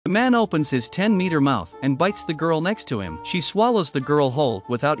man opens his 10-meter mouth and bites the girl next to him. She swallows the girl whole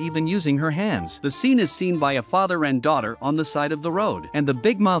without even using her hands. The scene is seen by a father and daughter on the side of the road, and the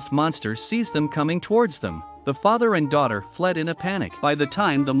big-mouthed monster sees them coming towards them. The father and daughter fled in a panic. By the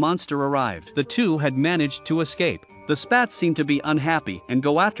time the monster arrived, the two had managed to escape. The spats seem to be unhappy and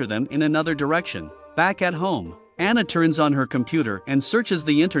go after them in another direction. Back at home, Anna turns on her computer and searches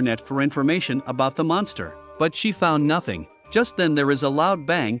the internet for information about the monster. But she found nothing. Just then there is a loud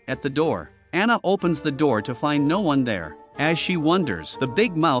bang at the door. Anna opens the door to find no one there. As she wonders, the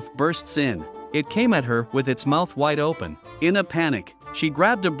big mouth bursts in. It came at her with its mouth wide open. In a panic, she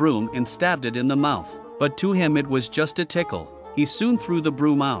grabbed a broom and stabbed it in the mouth. But to him it was just a tickle. He soon threw the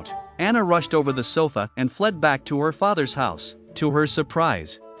broom out. Anna rushed over the sofa and fled back to her father's house. To her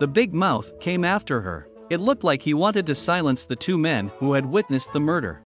surprise, the big mouth came after her. It looked like he wanted to silence the two men who had witnessed the murder.